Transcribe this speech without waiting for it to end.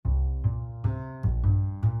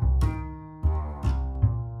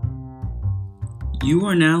You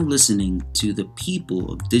are now listening to The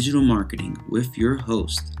People of Digital Marketing with your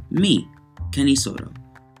host, me, Kenny Soto.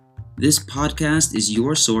 This podcast is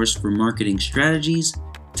your source for marketing strategies,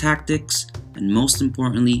 tactics, and most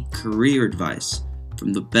importantly, career advice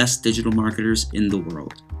from the best digital marketers in the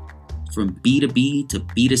world. From B2B to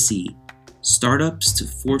B2C, startups to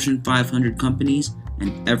Fortune 500 companies,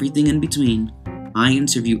 and everything in between, I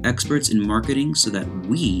interview experts in marketing so that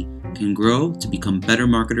we can grow to become better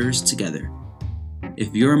marketers together.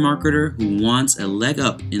 If you're a marketer who wants a leg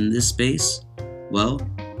up in this space, well,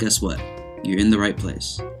 guess what? You're in the right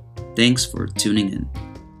place. Thanks for tuning in.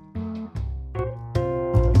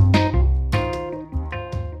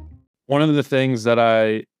 One of the things that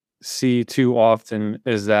I see too often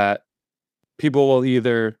is that people will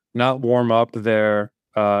either not warm up their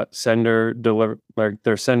sender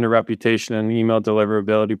reputation and email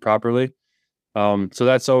deliverability properly. So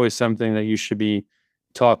that's always something that you should be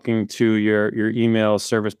talking to your email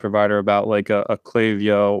service provider about, like a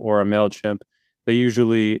Klaviyo or a MailChimp. They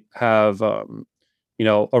usually have a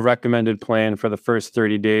recommended plan for the first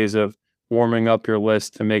 30 days of warming up your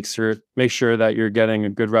list to make sure that you're getting a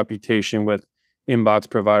good reputation with inbox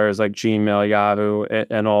providers like Gmail, Yahoo,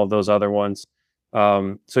 and all those other ones.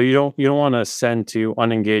 So you don't want to send to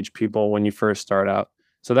unengaged people when you first start out.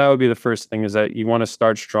 So that would be the first thing, is that you want to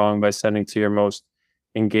start strong by sending to your most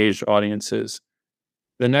engaged audiences.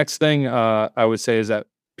 The next thing I would say is that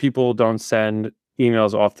people don't send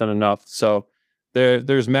emails often enough. So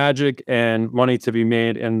there's magic and money to be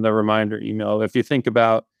made in the reminder email. If you think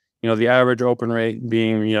about, the average open rate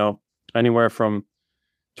being, anywhere from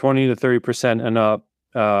 20 to 30% and up,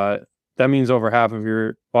 that means over half of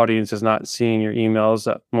your audience is not seeing your emails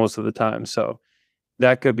most of the time. So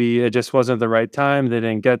that could be, it just wasn't the right time. They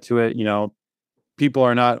didn't get to it. People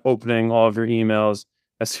are not opening all of your emails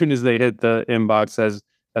as soon as they hit the inbox,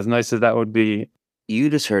 as nice as that would be. You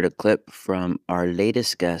just heard a clip from our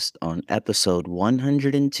latest guest on episode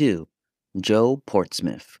 102, Joe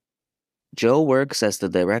Portsmouth. Joe works as the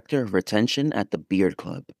director of retention at the Beard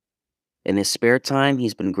Club. In his spare time,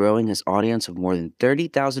 he's been growing his audience of more than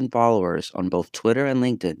 30,000 followers on both Twitter and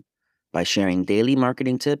LinkedIn by sharing daily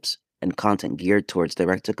marketing tips and content geared towards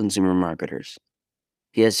direct-to-consumer marketers.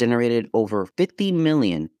 He has generated over $50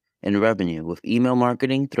 million in revenue with email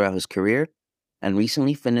marketing throughout his career, and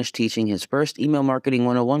recently finished teaching his first Email Marketing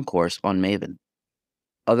 101 course on Maven.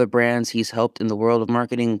 Other brands he's helped in the world of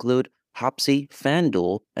marketing include Hopsy,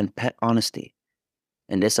 FanDuel, and Pet Honesty.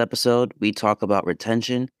 In this episode, we talk about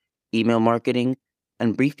retention, email marketing,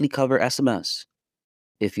 and briefly cover SMS.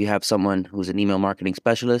 If you have someone who's an email marketing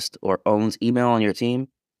specialist or owns email on your team,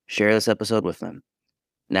 share this episode with them.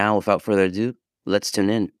 Now, without further ado, let's tune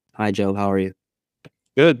in. Hi, Joe. How are you?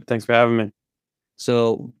 Good. Thanks for having me.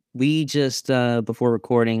 So we just, before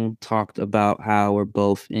recording, talked about how we're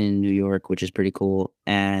both in New York, which is pretty cool.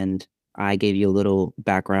 And I gave you a little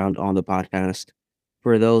background on the podcast.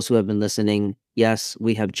 For those who have been listening, yes,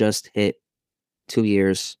 we have just hit 2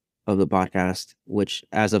 years of the podcast, which,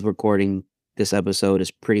 as of recording this episode,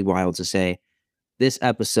 is pretty wild to say. This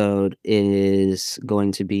episode is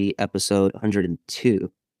going to be episode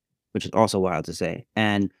 102, which is also wild to say.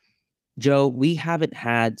 And Joe, we haven't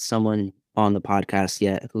had someone on the podcast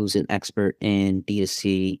yet who's an expert in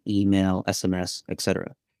D2C, email, SMS,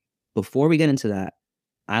 etc. Before we get into that,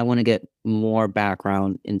 I want to get more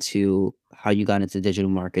background into how you got into digital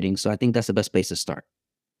marketing. So I think that's the best place to start.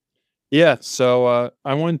 Yeah. So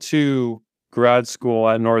I went to grad school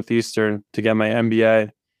at Northeastern to get my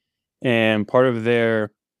MBA. And part of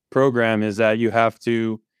their program is that you have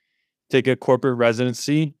to take a corporate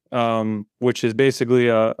residency, which is basically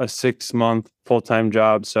a 6-month full-time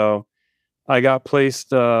job. So I got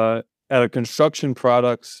placed at a construction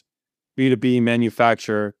products B2B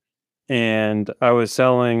manufacturer, and I was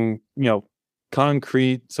selling,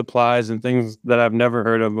 concrete supplies and things that I've never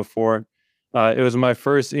heard of before. It was my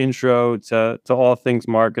first intro to all things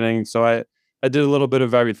marketing. So I did a little bit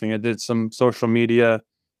of everything. I did some social media,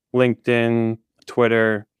 LinkedIn,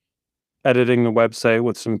 Twitter, editing the website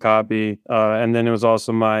with some copy. And then it was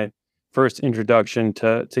also my first introduction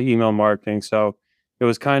to email marketing. So it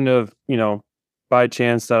was kind of, by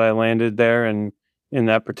chance that I landed there, and in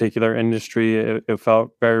that particular industry, it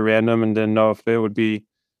felt very random and didn't know if it would be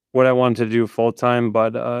what I wanted to do full time.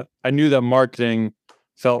 But I knew that marketing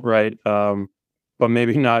felt right, but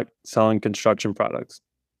maybe not selling construction products.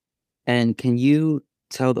 And can you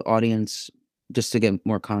tell the audience, just to get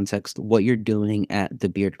more context, what you're doing at the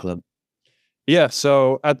Beard Club? Yeah,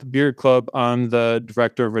 so at the Beard Club, I'm the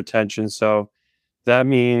director of retention. So that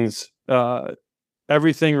means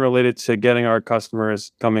everything related to getting our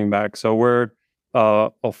customers coming back. So we're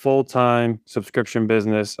a full-time subscription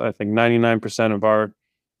business. I think 99% of our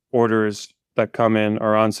orders that come in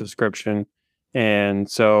are on subscription. And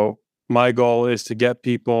so my goal is to get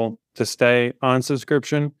people to stay on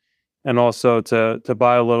subscription and also to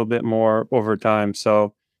buy a little bit more over time.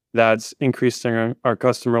 So that's increasing our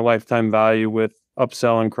customer lifetime value with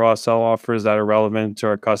upsell and cross-sell offers that are relevant to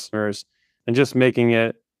our customers, and just making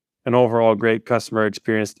it an overall great customer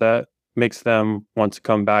experience that makes them want to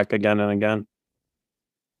come back again and again.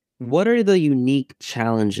 What are the unique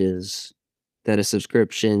challenges that a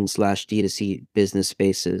subscription slash D2C business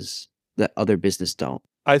faces that other business don't?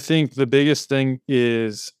 I think the biggest thing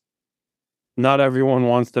is not everyone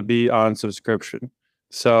wants to be on subscription.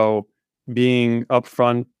 So being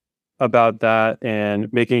upfront about that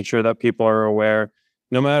and making sure that people are aware,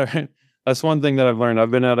 no matter, that's one thing that I've learned.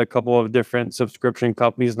 I've been at a couple of different subscription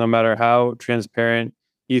companies. No matter how transparent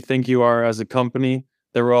you think you are as a company,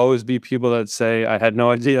 there will always be people that say, I had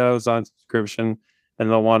no idea I was on subscription, and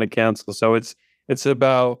they'll want to cancel. So it's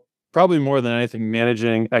about, probably more than anything,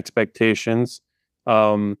 managing expectations.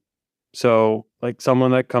 So like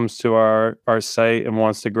someone that comes to our site and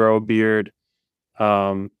wants to grow a beard,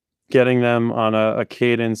 getting them on a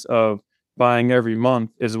cadence of buying every month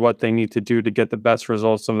is what they need to do to get the best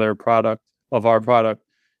results of their product, of our product.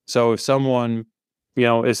 So if someone,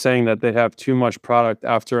 is saying that they have too much product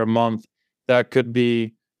after a month, that could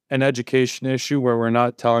be an education issue where we're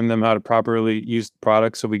not telling them how to properly use the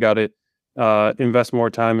product. So we got to invest more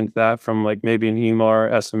time into that from like maybe an email or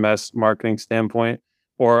SMS marketing standpoint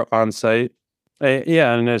or on site.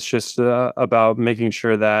 Yeah, and it's just about making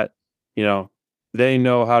sure that, they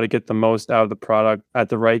know how to get the most out of the product at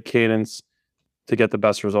the right cadence to get the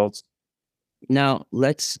best results. Now,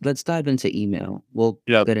 let's dive into email. We'll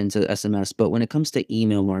Yeah. get into SMS, but when it comes to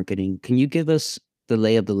email marketing, can you give us the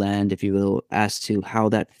lay of the land, if you will, as to how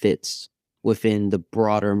that fits within the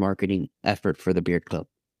broader marketing effort for the Beard Club?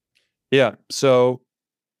 Yeah. So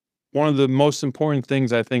one of the most important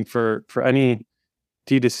things I think for any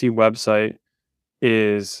D2C website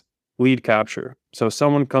is lead capture. So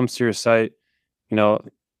someone comes to your site,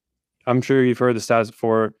 I'm sure you've heard the stats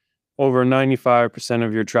before. Over 95%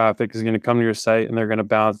 of your traffic is going to come to your site and they're going to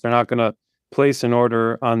bounce. They're not going to place an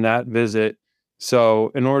order on that visit.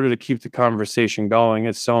 So in order to keep the conversation going,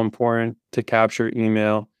 it's so important to capture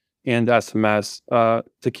email and SMS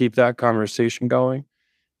to keep that conversation going.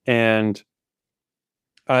 And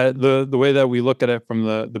the way that we look at it from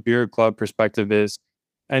the Beard Club perspective is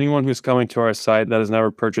anyone who's coming to our site that has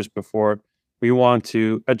never purchased before, we want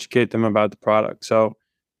to educate them about the product. So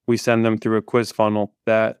we send them through a quiz funnel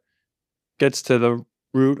that gets to the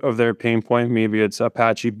root of their pain point. Maybe it's a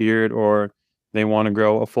patchy beard or they want to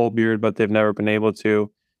grow a full beard, but they've never been able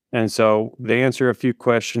to. And so they answer a few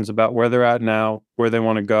questions about where they're at now, where they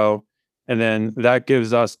want to go. And then that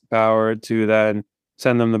gives us the power to then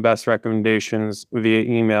send them the best recommendations via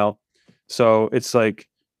email. So it's like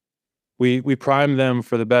we prime them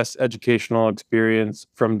for the best educational experience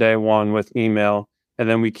from day one with email, and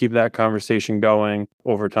then we keep that conversation going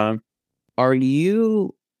over time. Are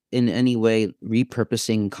you in any way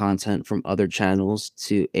repurposing content from other channels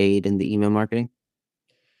to aid in the email marketing?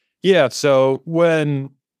 Yeah. So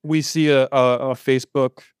when we see a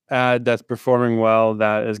Facebook ad that's performing well,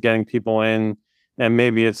 that is getting people in, and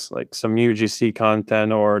maybe it's like some UGC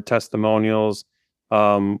content or testimonials,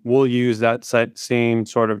 we'll use that same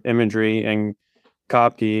sort of imagery and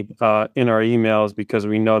copy in our emails because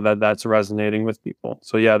we know that that's resonating with people.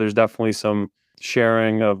 So yeah, there's definitely some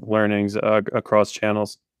sharing of learnings across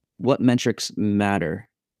channels. What metrics matter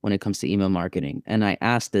when it comes to email marketing? And I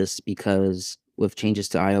ask this because with changes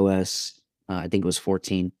to iOS, I think it was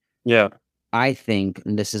 14. Yeah. I think,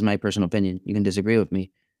 and this is my personal opinion, you can disagree with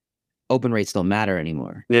me, open rates don't matter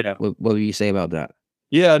anymore. Yeah. What would you say about that?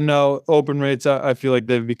 Yeah, no, open rates, I feel like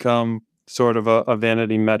they've become sort of a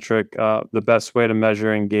vanity metric. The best way to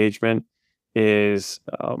measure engagement is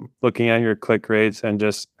looking at your click rates and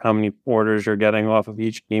just how many orders you're getting off of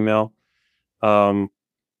each email.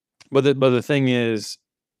 But the thing is,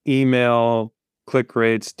 email click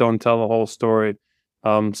rates don't tell the whole story.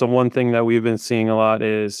 So one thing that we've been seeing a lot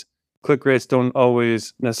is click rates don't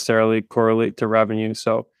always necessarily correlate to revenue.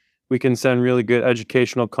 So we can send really good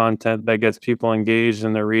educational content that gets people engaged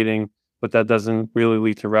in their reading, but that doesn't really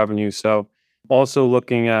lead to revenue. So also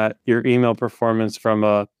looking at your email performance from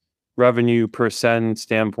a revenue per send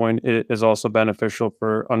standpoint is also beneficial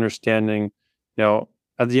for understanding,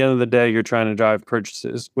 at the end of the day, you're trying to drive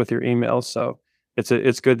purchases with your emails. So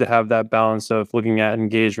it's good to have that balance of looking at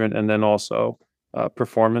engagement and then also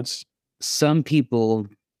performance. Some people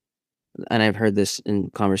and I've heard this in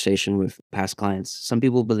conversation with past clients. Some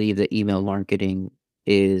people believe that email marketing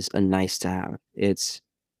is a nice to have. It's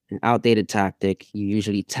an outdated tactic. You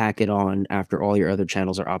usually tack it on after all your other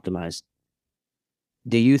channels are optimized.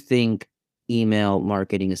 Do you think email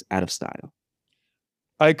marketing is out of style?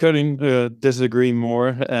 I couldn't disagree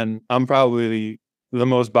more, and I'm probably the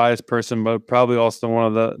most biased person, but probably also one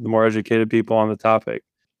of the more educated people on the topic.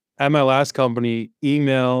 At my last company,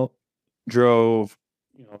 email drove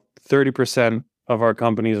 30% of our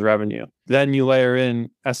company's revenue. Then you layer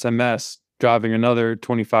in SMS driving another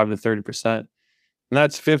 25 to 30%. And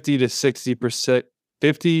that's 50 to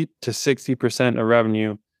 60% of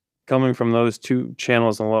revenue coming from those two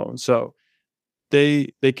channels alone. So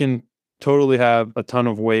they can totally have a ton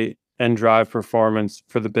of weight and drive performance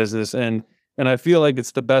for the business. And I feel like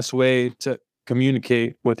it's the best way to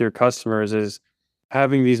communicate with your customers is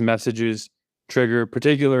having these messages trigger,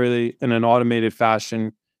 particularly in an automated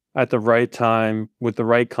fashion at the right time with the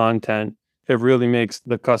right content. It really makes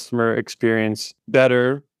the customer experience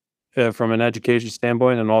better from an education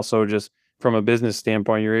standpoint, and also just from a business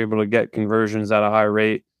standpoint. You're able to get conversions at a high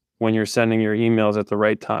rate when you're sending your emails at the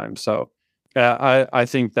right time. So I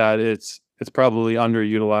think that it's probably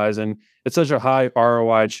underutilized, and it's such a high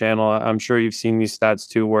ROI channel. I'm sure you've seen these stats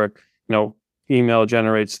too, where email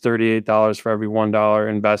generates $38 for every $1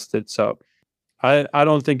 invested. So I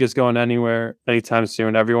don't think it's going anywhere anytime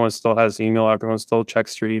soon. Everyone still has email. Everyone still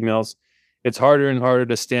checks their emails. It's harder and harder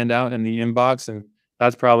to stand out in the inbox, and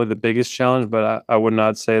that's probably the biggest challenge. But I would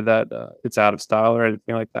not say that it's out of style or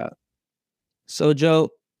anything like that. So, Joe,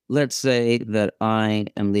 let's say that I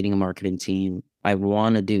am leading a marketing team. I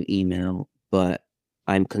want to do email, but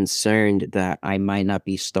I'm concerned that I might not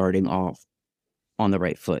be starting off on the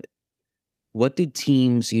right foot. What do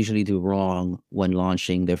teams usually do wrong when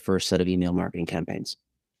launching their first set of email marketing campaigns?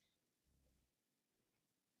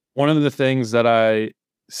 One of the things that I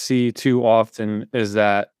see too often is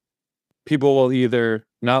that people will either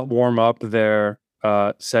not warm up their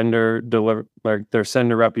sender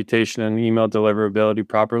reputation and email deliverability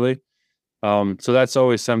properly. So that's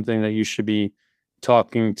always something that you should be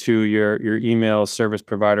talking to your email service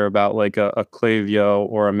provider about, like a Klaviyo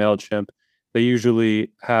or a MailChimp. They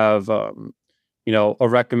usually have a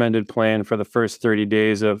recommended plan for the first 30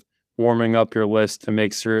 days of warming up your list to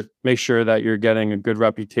make sure that you're getting a good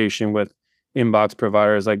reputation with inbox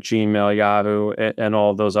providers like Gmail, Yahoo, and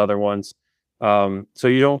all of those other ones. So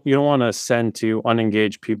you don't want to send to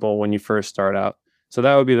unengaged people when you first start out. So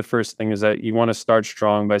that would be the first thing, is that you want to start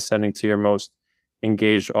strong by sending to your most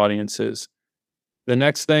engaged audiences. The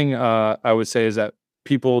next thing I would say is that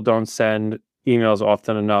people don't send emails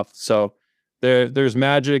often enough. So there's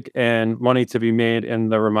magic and money to be made in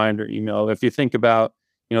the reminder email. If you think about,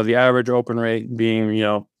 the average open rate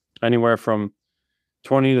being, anywhere from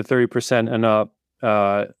 20 to 30% and up,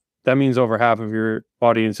 that means over half of your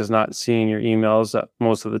audience is not seeing your emails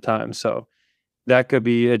most of the time. So that could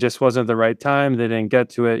be, it just wasn't the right time. They didn't get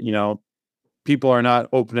to it. People are not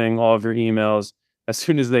opening all of your emails as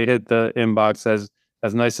soon as they hit the inbox,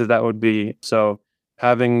 as nice as that would be. So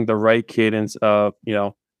having the right cadence of,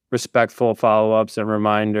 respectful follow-ups and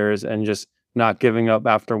reminders, and just not giving up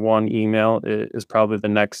after one email is probably the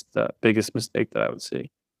next biggest mistake that I would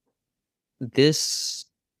see. This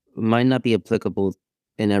might not be applicable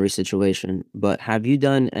in every situation, but have you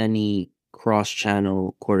done any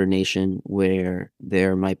cross-channel coordination where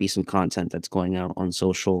there might be some content that's going out on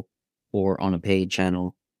social or on a paid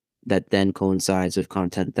channel that then coincides with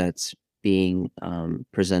content that's being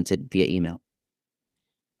presented via email?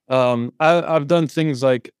 I've done things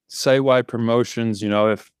like site-wide promotions.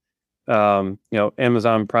 If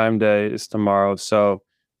Amazon Prime Day is tomorrow, so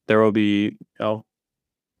there will be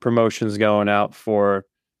promotions going out for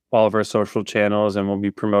all of our social channels, and we'll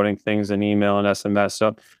be promoting things in email and SMS.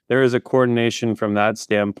 So there is a coordination from that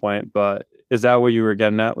standpoint. But is that what you were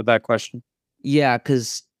getting at with that question? Yeah,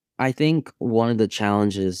 because I think one of the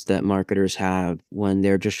challenges that marketers have when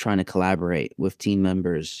they're just trying to collaborate with team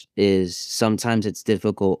members is sometimes it's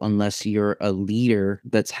difficult, unless you're a leader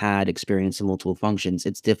that's had experience in multiple functions.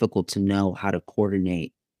 It's difficult to know how to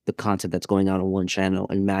coordinate the content that's going on one channel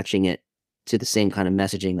and matching it to the same kind of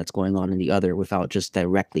messaging that's going on in the other without just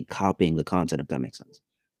directly copying the content, if that makes sense.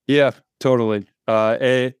 Yeah, totally.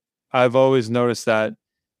 I've always noticed that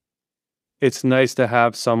it's nice to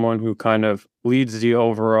have someone who kind of leads the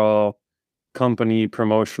overall company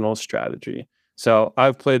promotional strategy. So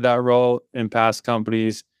I've played that role in past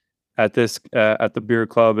companies. At the beer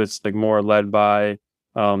club, it's like more led by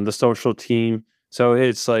the social team. So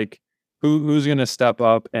it's like who's going to step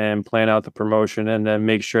up and plan out the promotion, and then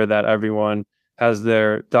make sure that everyone has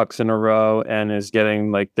their ducks in a row and is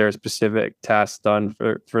getting like their specific tasks done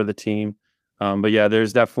for the team. But yeah,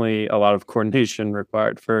 there's definitely a lot of coordination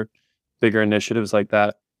required for bigger initiatives like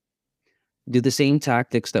that. Do the same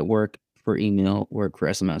tactics that work for email work for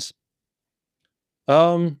SMS?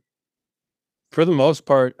 Um, for the most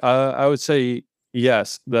part, I would say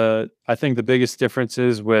yes. I think the biggest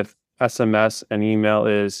differences with SMS and email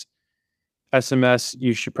is SMS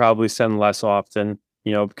you should probably send less often,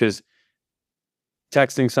 because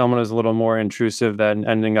texting someone is a little more intrusive than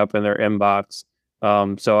ending up in their inbox.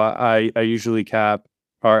 So I usually cap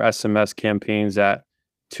our SMS campaigns at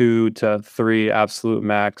 2 to 3 absolute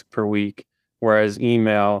max per week. Whereas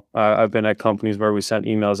email, I've been at companies where we sent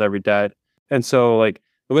emails every day. And so like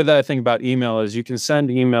the way that I think about email is you can send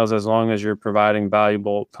emails as long as you're providing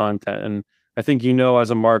valuable content. And I think,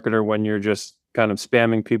 as a marketer, when you're just kind of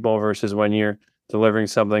spamming people versus when you're delivering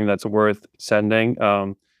something that's worth sending.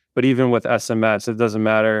 But even with SMS, it doesn't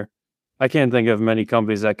matter. I can't think of many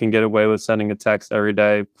companies that can get away with sending a text every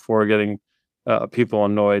day before getting people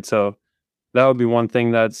annoyed. So that would be one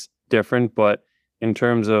thing that's different. But in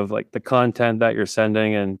terms of like the content that you're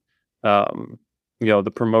sending and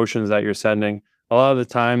the promotions that you're sending, a lot of the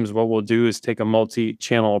times what we'll do is take a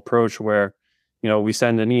multi-channel approach where we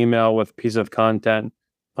send an email with a piece of content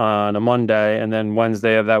on a Monday, and then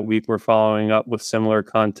Wednesday of that week we're following up with similar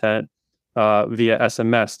content via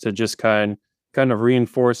SMS to just kind of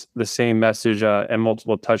reinforce the same message and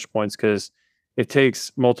multiple touch points, because it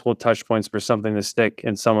takes multiple touch points for something to stick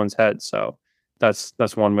in someone's head. So that's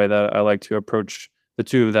one way that I like to approach the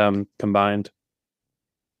two of them combined.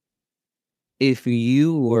 If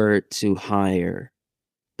you were to hire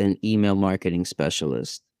an email marketing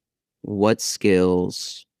specialist, what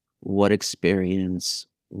skills, what experience,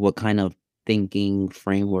 what kind of thinking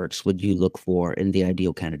frameworks would you look for in the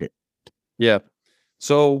ideal candidate? Yeah.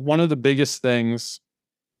 So one of the biggest things,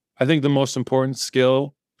 I think the most important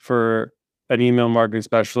skill for an email marketing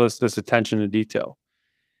specialist is attention to detail.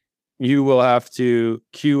 You will have to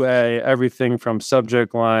QA everything from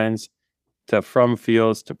subject lines to from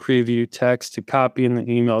fields to preview text to copy in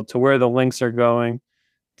the email to where the links are going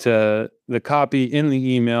to the copy in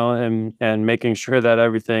the email and making sure that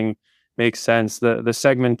everything makes sense. The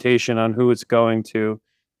segmentation on who it's going to.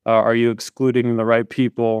 Are you excluding the right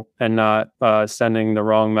people and not sending the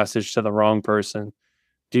wrong message to the wrong person?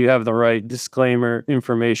 Do you have the right disclaimer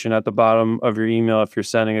information at the bottom of your email if you're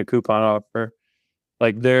sending a coupon offer?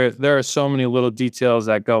 Like there are so many little details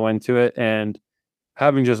that go into it, and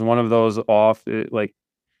having just one of those off, like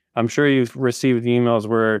I'm sure you've received emails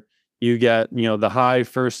where you get, the hi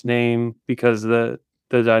first name because the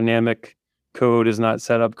dynamic code is not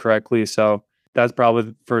set up correctly. So that's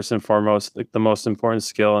probably first and foremost like the most important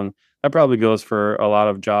skill, and that probably goes for a lot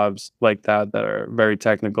of jobs like that are very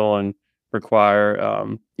technical and require a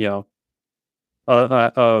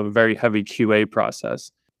very heavy QA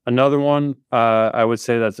process. Another one I would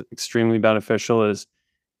say that's extremely beneficial is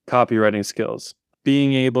copywriting skills.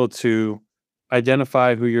 Being able to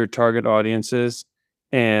identify who your target audience is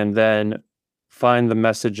and then find the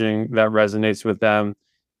messaging that resonates with them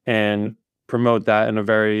and promote that in a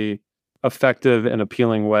very effective and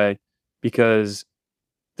appealing way, because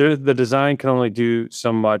the design can only do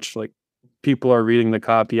so much. Like people are reading the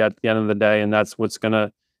copy at the end of the day, and that's what's going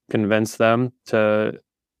to convince them to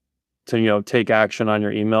take action on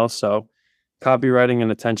your email. So copywriting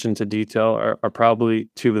and attention to detail are probably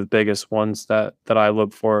two of the biggest ones that I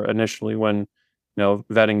look for initially when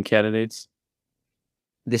vetting candidates.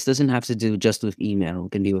 This doesn't have to do just with email.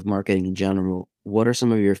 It can be with marketing in general. What are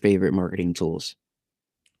some of your favorite marketing tools?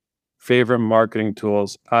 Favorite marketing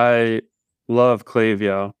tools. I love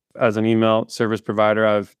Klaviyo as an email service provider.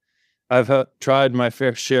 I've tried my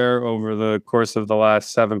fair share over the course of the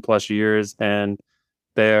last 7+ years, and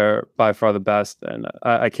they're by far the best. And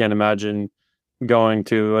I can't imagine going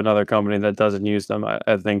to another company that doesn't use them.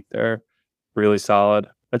 I think they're really solid.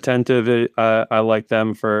 Attentive, I like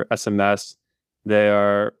them for SMS. They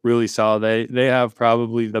are really solid. They have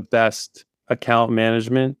probably the best account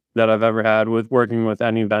management that I've ever had with working with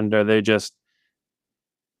any vendor. They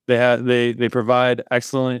provide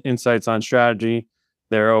excellent insights on strategy.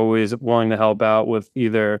 They're always willing to help out with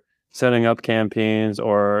either setting up campaigns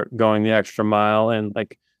or going the extra mile and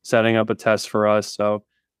like setting up a test for us. So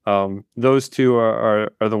those two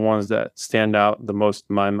are the ones that stand out the most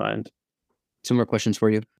in my mind. Two more questions for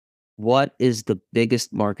you. What is the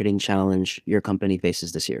biggest marketing challenge your company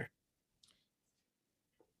faces this year?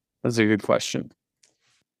 That's a good question.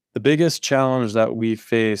 The biggest challenge that we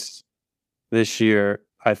face this year,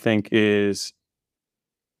 I think, is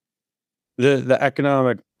the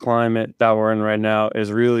economic climate that we're in right now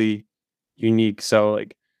is really, unique. So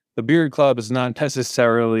like the Beard Club is not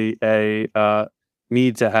necessarily a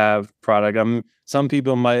need to have product. Some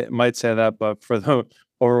people might say that, but for the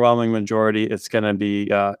overwhelming majority, it's going to be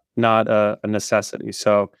not a necessity.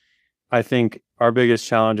 So I think our biggest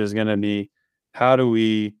challenge is going to be how do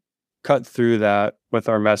we cut through that with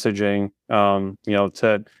our messaging,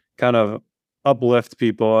 to kind of uplift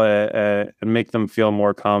people and make them feel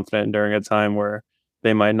more confident during a time where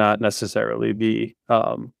they might not necessarily be,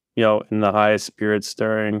 in the highest spirits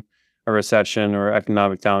during a recession or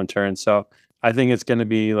economic downturn. So I think it's going to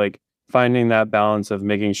be like finding that balance of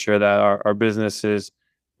making sure that our business is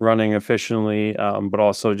running efficiently, but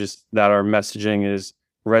also just that our messaging is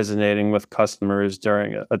resonating with customers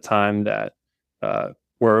during a time that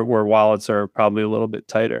where wallets are probably a little bit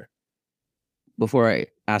tighter. Before I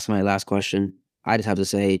ask my last question, I just have to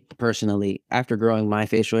say, personally, after growing my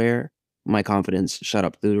facial hair, my confidence shot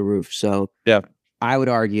up through the roof. So Yeah. I would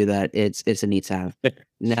argue that it's a need to have.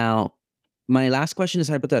 Now, my last question is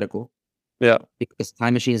hypothetical. Yeah. Because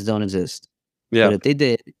time machines don't exist. Yeah. But if they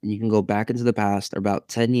did, you can go back into the past or about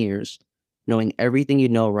 10 years, knowing everything you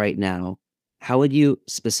know right now. How would you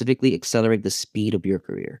specifically accelerate the speed of your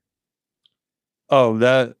career? Oh,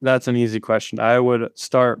 that's an easy question. I would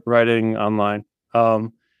start writing online.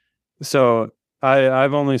 So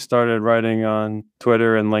I've only started writing on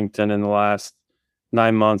Twitter and LinkedIn in the last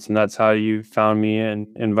 9 months, and that's how you found me and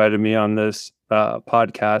invited me on this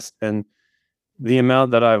podcast. And the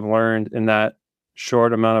amount that I've learned in that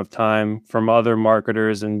short amount of time from other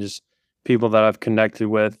marketers and just people that I've connected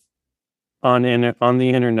with on the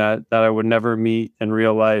internet that I would never meet in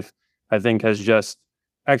real life, I think has just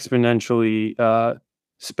exponentially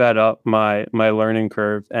sped up my learning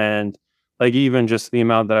curve. And like even just the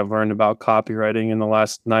amount that I've learned about copywriting in the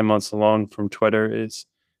last 9 months alone from Twitter is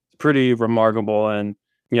pretty remarkable. And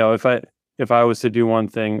if I was to do one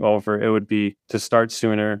thing over, it would be to start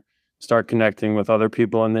sooner, start connecting with other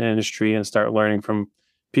people in the industry, and start learning from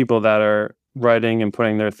people that are writing and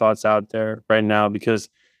putting their thoughts out there right now. Because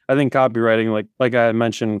I think copywriting, like I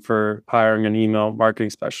mentioned for hiring an email marketing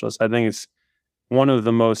specialist, I think it's one of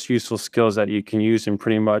the most useful skills that you can use in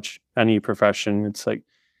pretty much any profession. It's like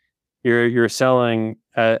you're selling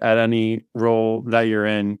at any role that you're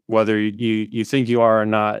in, whether you think you are or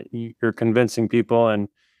not. You're convincing people and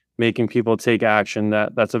making people take action.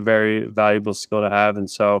 That's a very valuable skill to have. And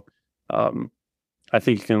so I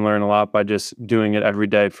think you can learn a lot by just doing it every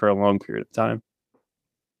day for a long period of time.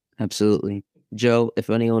 Absolutely. Joe, if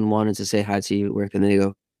anyone wanted to say hi to you, where can they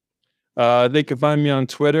go? They can find me on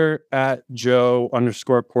Twitter at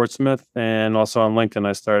Joe_Portsmouth, and also on LinkedIn.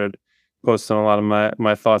 I started posting a lot of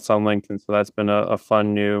my thoughts on LinkedIn, so that's been a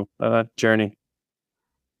fun new journey.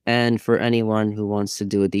 And for anyone who wants to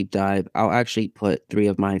do a deep dive, I'll actually put 3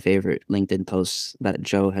 of my favorite LinkedIn posts that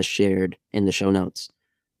Joe has shared in the show notes.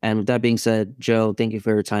 And with that being said, Joe, thank you for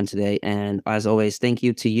your time today. And as always, thank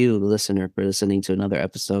you to you, the listener, for listening to another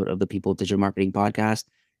episode of the People Digital Marketing Podcast.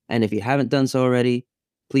 And if you haven't done so already,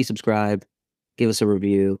 please subscribe, give us a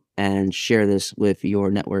review, and share this with your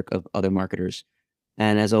network of other marketers.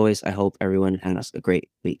 And as always, I hope everyone has a great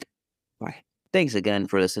week. Bye. Thanks again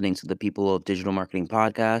for listening to the People of Digital Marketing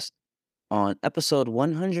Podcast. On episode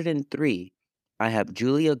 103, I have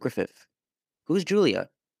Julia Griffith. Who's Julia?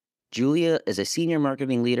 Julia is a senior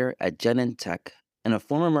marketing leader at Genentech and a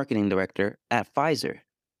former marketing director at Pfizer.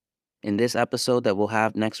 In this episode that we'll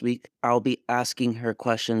have next week, I'll be asking her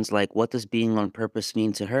questions like, what does being on purpose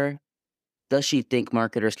mean to her? Does she think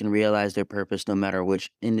marketers can realize their purpose no matter which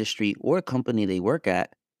industry or company they work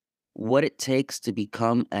at? What it takes to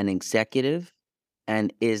become an executive?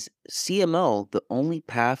 And is CMO the only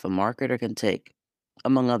path a marketer can take?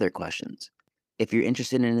 Among other questions. If you're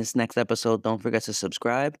interested in this next episode, don't forget to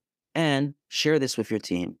subscribe and share this with your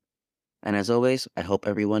team. And as always, I hope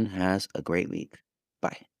everyone has a great week.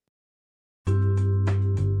 Bye.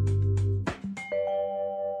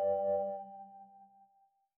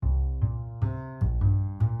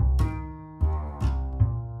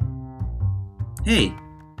 Hey,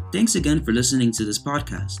 thanks again for listening to this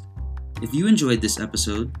podcast. If you enjoyed this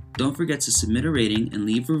episode, don't forget to submit a rating and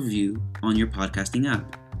leave a review on your podcasting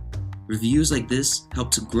app. Reviews like this help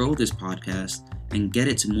to grow this podcast and get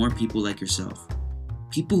it to more people like yourself,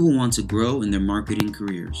 people who want to grow in their marketing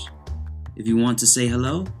careers. If you want to say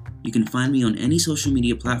hello, you can find me on any social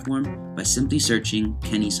media platform by simply searching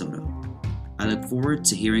Kenny Soto. I look forward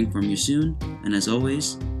to hearing from you soon, and as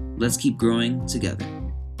always, let's keep growing together.